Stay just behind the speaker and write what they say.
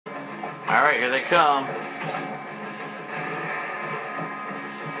Alright, here they come.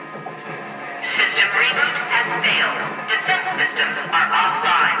 System reboot has failed. Defense systems are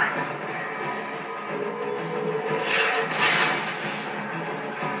offline.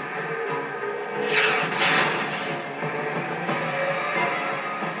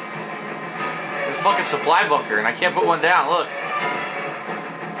 There's a fucking supply bunker and I can't put one down, look.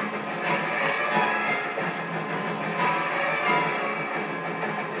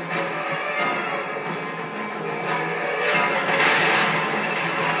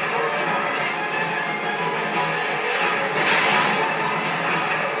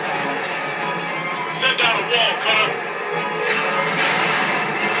 Send down a wall, Connor.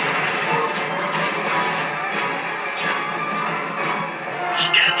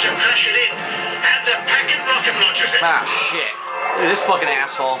 Scans are pressured in, and the packet rocket launchers in. Ah, shit. Look at this fucking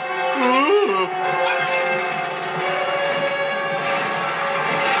asshole.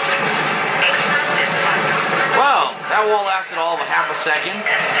 Well, that wall lasted all of a half a second.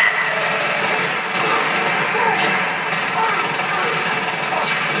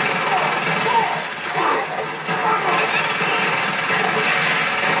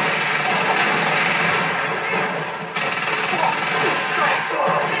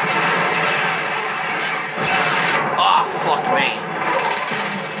 Ah, fuck me.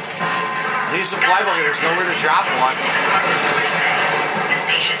 These supply bunker, there's nowhere to drop one. The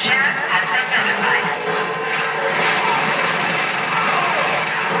station sheriff has been notified.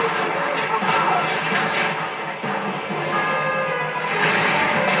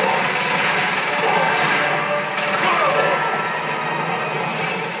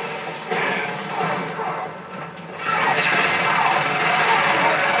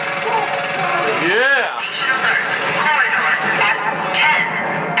 Yeah! Station alert. Corridors F10,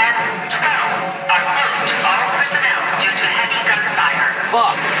 F12 are closed to all personnel due to heavy gunfire.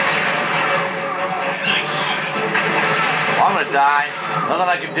 Fuck. Well, I'm gonna die. Nothing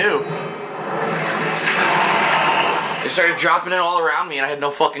I can do. They started dropping it all around me and I had no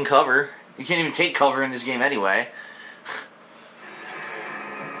fucking cover. You can't even take cover in this game anyway.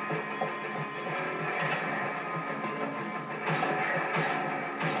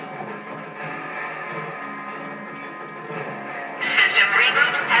 System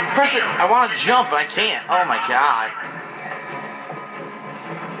reboot has Press it. failed. I want to jump, but I can't. Oh my god.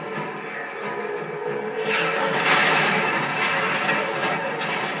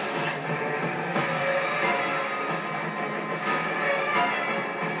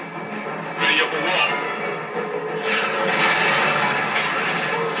 Ready up a wall.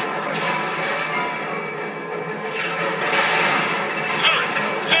 Connor,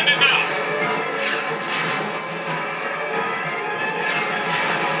 send it now.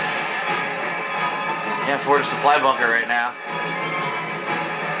 Can't afford a supply bunker right now.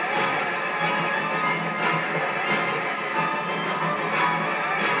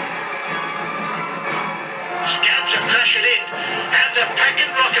 Scans are pressured in, and the packet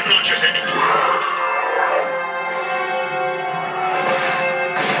rocket launchers in it.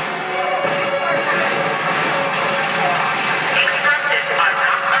 Explosives are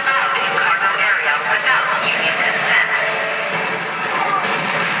not allowed in cargo area without union consent.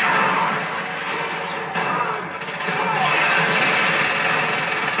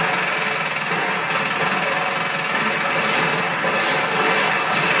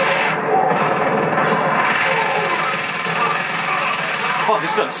 Fuck,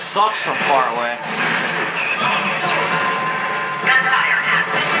 this gun sucks from far away. Gunfire has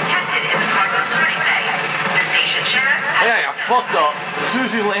been detected in the cargo sorting bay. The station sheriff has Yeah, I got fucked up as soon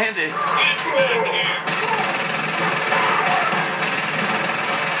as he landed. It's red here.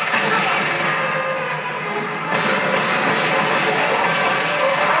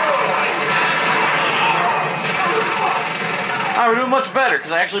 Alright, we're doing much better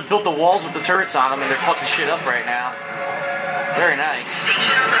because I actually built the walls with the turrets on them and they're fucking shit up right now. Very nice.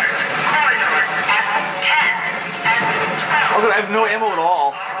 station alert. Corridor F10, F12. Oh good, I have no ammo at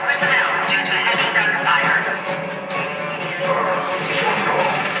all. Personnel due to heavy gunfire.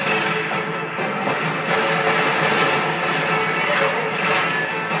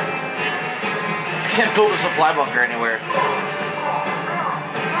 I can't build a supply bunker anywhere.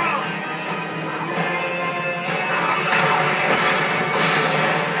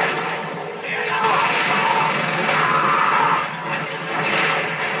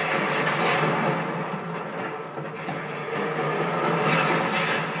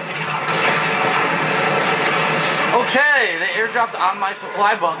 Okay, they airdropped on my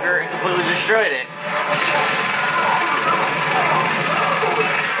supply bunker and completely destroyed it.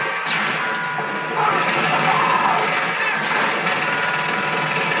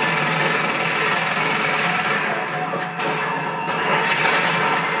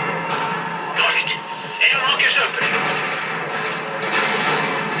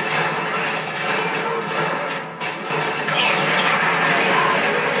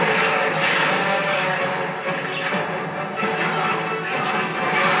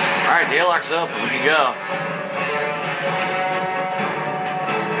 airlock's up and we can go.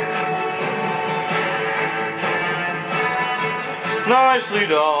 Nicely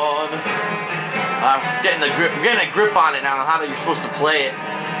done. I'm getting a grip on it now on how you're supposed to play it.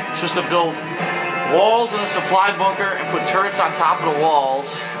 You're supposed to build walls in the supply bunker and put turrets on top of the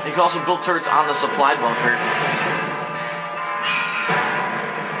walls. You can also build turrets on the supply bunker.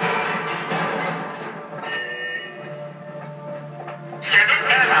 Service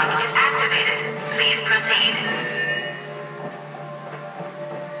airlock is activated. Please proceed.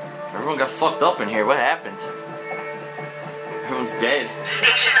 Everyone got fucked up in here. What happened? Everyone's dead.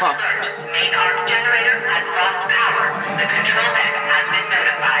 Station alert. Main arc generator has lost power. The control deck has been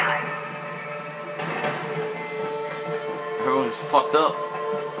notified. Everyone's fucked up.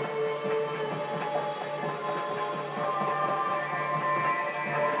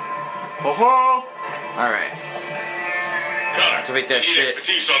 Alright. Activate that need shit.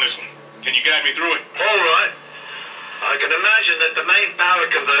 expertise on this one. Can you guide me through it? All right. I can imagine that the main power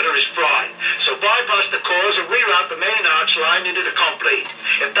converter is fried, so bypass the cores and reroute the main arch line into the complete.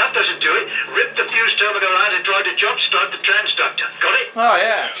 If that doesn't do it, rip the fuse terminal out and try to jumpstart the transductor. Got it? Oh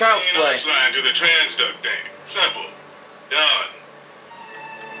yeah, child's Main play. arch line to the transduct thing. Simple. Done.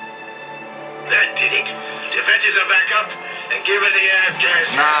 That did it. Defenses are back up, and give it the air gas.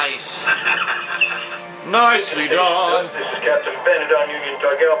 Nice. Nicely done. This is Captain Bennett on Union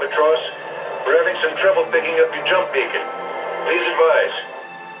Tug Albatross. We're having some trouble picking up your jump beacon. Please advise.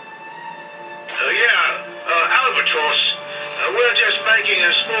 Albatross. We're just making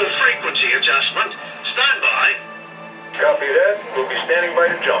a small frequency adjustment. Stand by. Copy that. We'll be standing by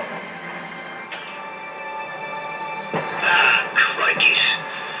to jump. Crikeys.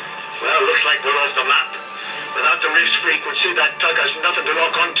 Well, looks like we're off the map. Without the rift's frequency, that tug has nothing to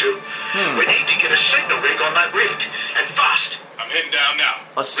lock onto. We need to get a signal rig on that rift, and fast. I'm heading down now.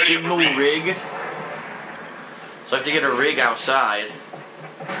 A signal rig? So I have to get a rig outside.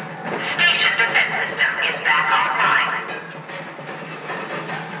 Station defense system is back online.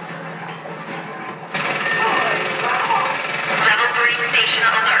 Level 3 station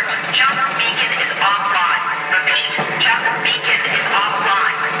alert. Jump beacon is offline. Repeat, jump beacon is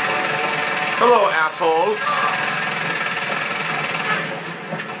offline. Hello, assholes.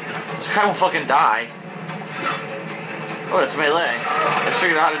 This guy will fucking die. Oh, that's melee. I just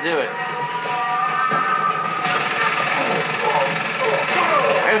figured out how to do it.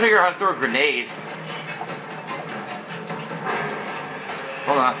 I gotta figure out how to throw a grenade.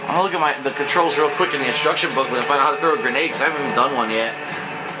 Hold on. I'm gonna look at the controls real quick in the instruction booklet and find out how to throw a grenade because I haven't even done one yet.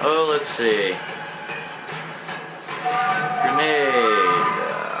 Oh, let's see. Grenade.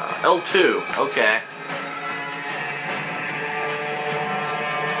 L2. Okay.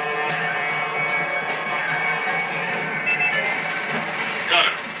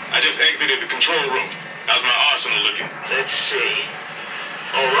 I just exited the control room. How's my arsenal looking? Let's see.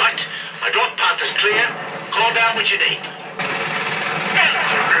 All right. My drop path is clear. Call down what you need. Thank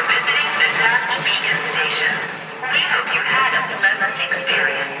you for visiting the Dust Beacon Station. We hope you had a pleasant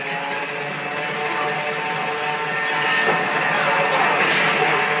experience.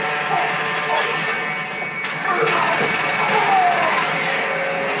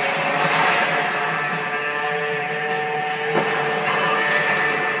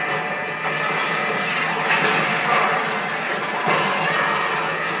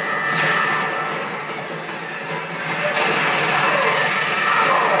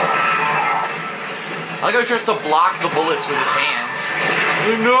 I like how he tries to block the bullets with his hands.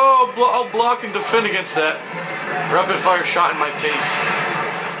 No, I'll block and defend against that. Rapid fire shot in my face.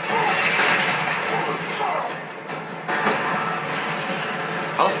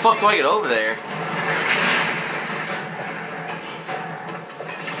 How the fuck do I get over there?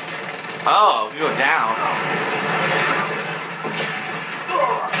 Oh, you go down.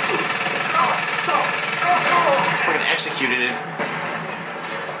 Fucking executed it.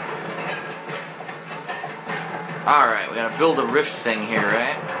 Alright, we gotta build a rift thing here,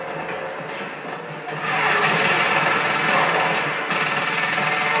 right?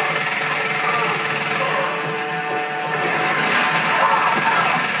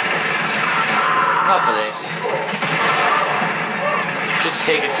 Enough of this. Shit's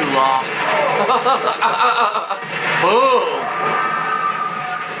taking too long. Boom!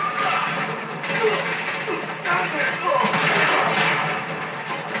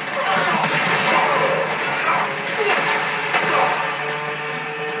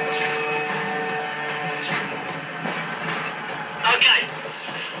 Okay.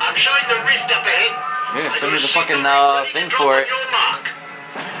 I'm showing the rift up ahead. Yeah, send me the fucking thing for it.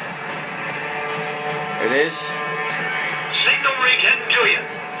 There it is. Signal rig heading to you.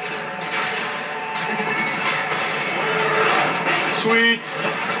 Sweet.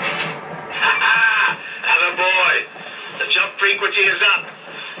 Attaboy. The jump frequency is up.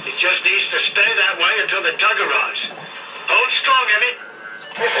 It just needs to stay that way until the tug arrives. Hold strong, Emmett.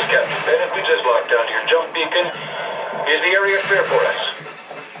 This is Captain Bennett. We just locked down to your jump beacon. Is the area clear for us?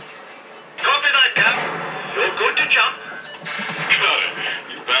 Copy that, Cap. You're good to jump. Got it.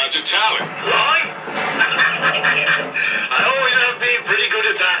 You found your talent. Right? I always have been pretty good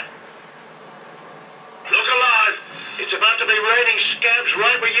at that. Look alive. It's about to be raining scabs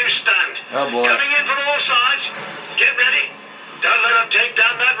right where you stand. Oh, boy. Coming in from all sides. Get ready. Don't let them take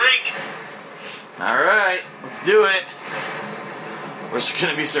down that rig. Alright, let's do it. We're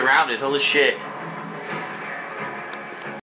gonna be surrounded. Holy shit.